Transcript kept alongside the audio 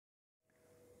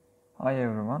Hi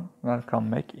everyone, welcome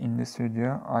back. In this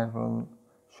video I will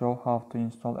show how to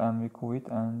install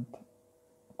Nvcuvid and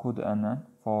Cudnn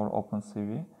for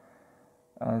Opencv.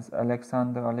 As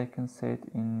Alexander Alekin said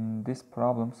in this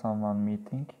problem someone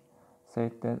meeting,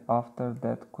 said that after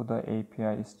that CUDA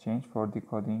API is changed for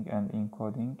decoding and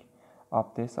encoding,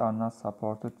 updates are not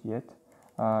supported yet.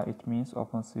 It means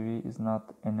Opencv is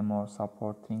not anymore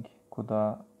supporting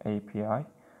CUDA API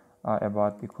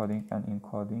about decoding and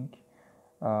encoding.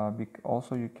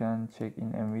 Also you can check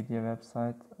in Nvidia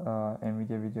website,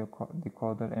 Nvidia video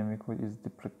decoder Nvcuvid is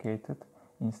deprecated.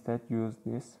 Instead use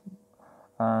this,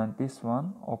 and this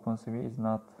one Opencv is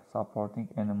not supporting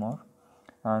anymore,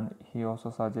 and he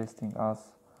also suggesting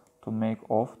us to make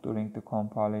off during the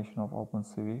compilation of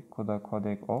Opencv CUDA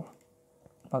codec off,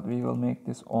 but we will make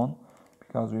this on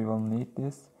because we will need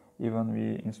this even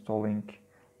we installing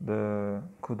the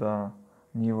CUDA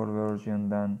newer version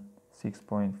than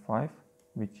 6.5,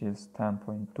 which is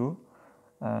 10.2,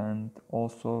 and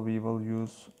also we will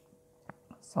use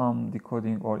some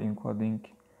decoding or encoding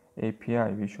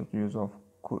API we should use of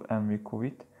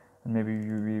Nvcuvid, and maybe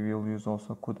we will use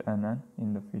also Cudnn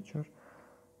in the future.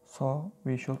 So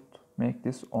we should make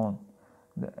this on.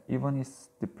 Even it's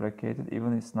deprecated,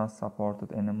 even it's not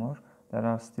supported anymore, there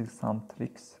are still some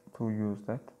tricks to use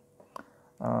that.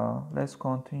 Let's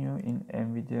continue in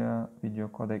Nvidia video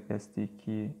codec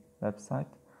SDK website,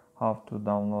 how to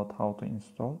download, how to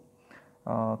install.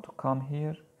 To come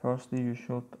here, firstly you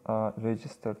should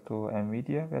register to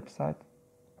Nvidia website,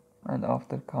 and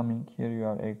after coming here you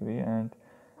are agree and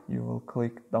you will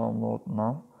click download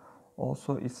now.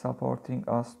 Also it's supporting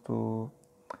us to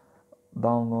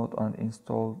download and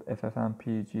install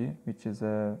ffmpeg, which is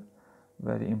a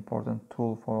very important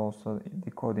tool for also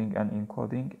decoding and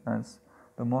encoding, and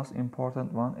the most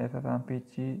important one,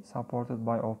 ffmpeg, supported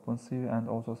by Opencv and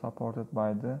also supported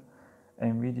by the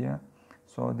Nvidia.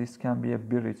 So this can be a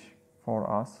bridge for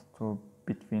us to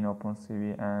between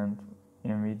Opencv and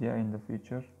Nvidia in the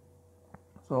future.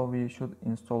 So we should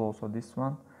install also this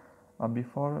one.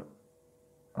 Before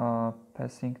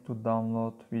passing to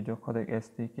download video codec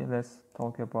SDK, let's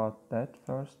talk about that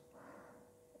first.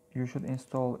 You should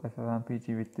install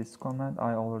ffmpeg with this command.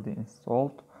 I already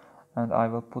installed, and I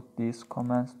will put these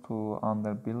commands to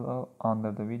under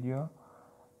the video.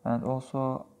 And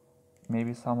also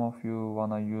maybe some of you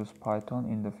wanna use Python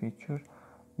in the future.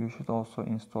 You should also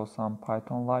install some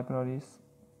Python libraries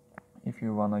if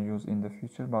you wanna use in the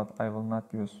future, but I will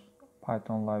not use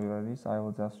Python libraries. I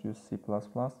will just use C++,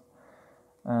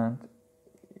 and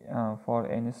for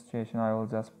any situation I will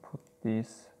just put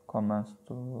these commands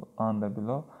to under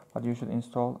below, but you should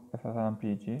install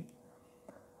ffmpeg.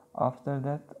 After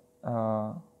that,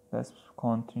 let's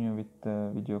continue with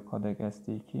the video codec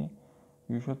SDK.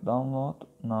 You should download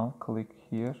now. Click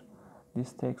here.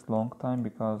 This takes long time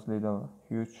because little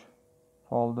huge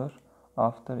folder.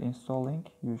 After installing,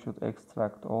 you should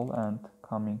extract all and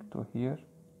coming to here,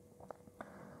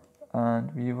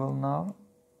 and we will now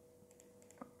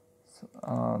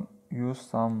use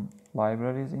some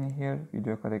libraries in here.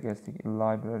 Video codec SDK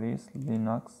libraries,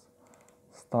 Linux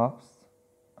stuffs,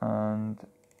 and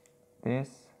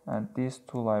this and these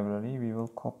two library we will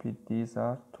copy. These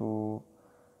are to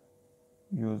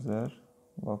user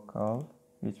local,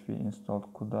 which we installed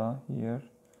CUDA here,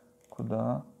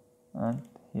 CUDA, and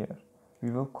here.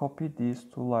 We will copy these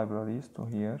two libraries to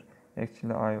here.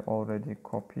 Actually I already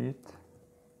copied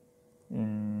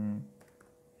in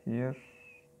here,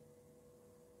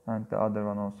 and the other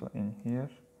one also in here.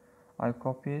 I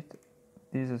copied.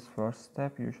 This is first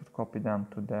step, you should copy them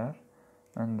to there,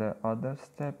 and the other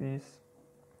step is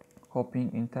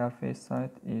copying interface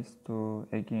site is to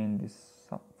again this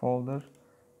folder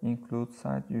include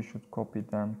site. You should copy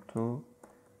them to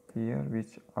here,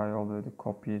 which I already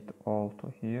copied all to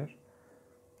here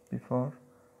before,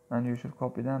 and you should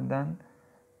copy them. Then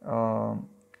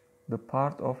the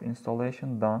part of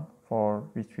installation done for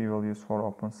which we will use for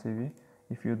Opencv,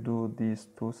 if you do these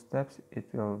two steps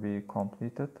it will be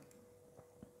completed,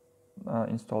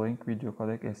 installing video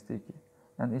codec SDK,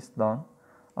 and it's done.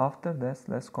 After this,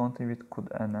 let's continue with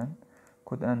Cudnn,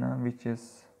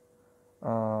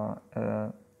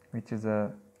 which is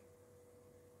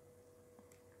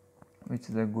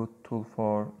a good tool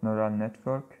for neural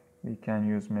network. We can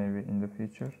use maybe in the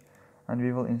future, and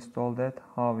we will install that.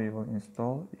 How we will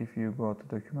install? If you go to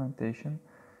documentation,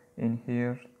 in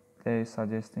here they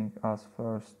suggesting us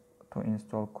first to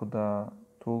install CUDA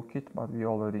toolkit, but we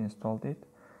already installed it.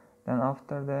 Then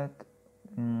after that,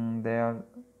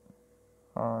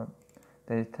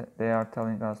 they are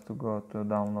telling us to go to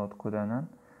download Cudnn,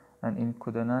 and in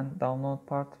Cudnn download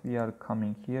part we are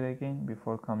coming here again.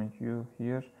 Before coming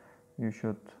here you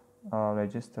should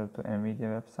register to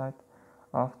Nvidia website.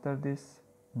 After this,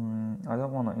 I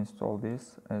don't want to install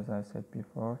this, as I said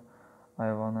before.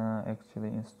 I want to actually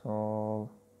install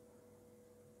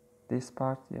this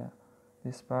part,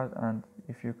 this part, and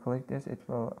if you click this, it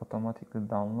will automatically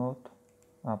download.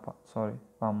 Sorry,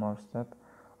 one more step.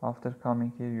 After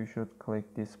coming here, you should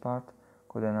click this part,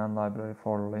 Cudnn library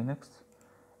for Linux,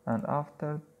 and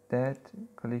after that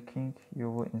clicking, you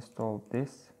will install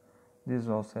this. This is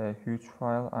also a huge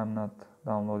file. I'm not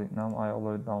downloading now, I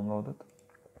already downloaded.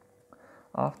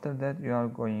 After that, you are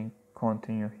going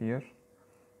continue here.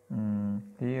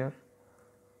 Here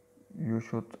you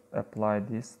should apply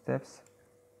these steps,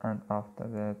 and after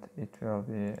that it will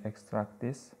be extract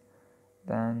this.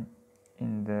 Then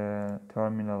in the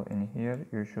terminal in here,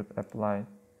 you should apply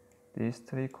these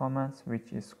 3 commands,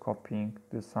 which is copying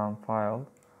the some file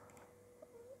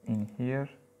in here,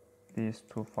 these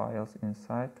 2 files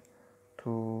inside,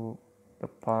 to the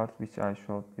part which I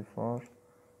showed before,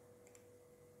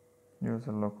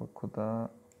 user local CUDA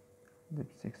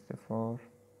lib64,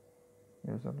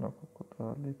 user local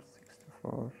CUDA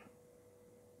lib64,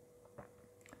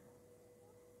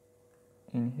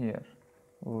 in here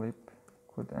lib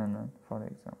Cudnn, for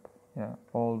example.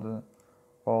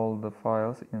 All the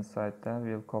files inside there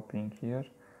will copying here,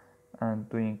 and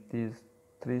doing these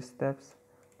 3 steps,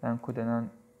 then Cudnn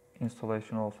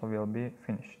installation also will be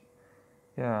finished.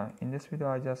 In this video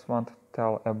I just want to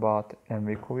tell about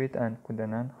Nvcuvid and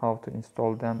Cudnn, how to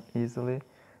install them easily,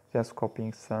 just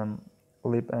copying some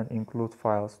lib and include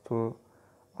files to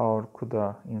our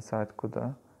CUDA inside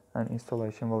CUDA, and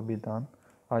installation will be done.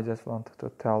 I just wanted to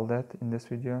tell that in this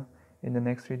video. In the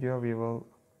next video we will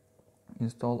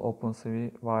install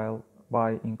Opencv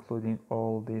by including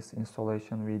all this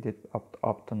installation we did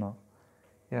up to now.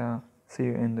 See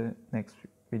you in the next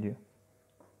video.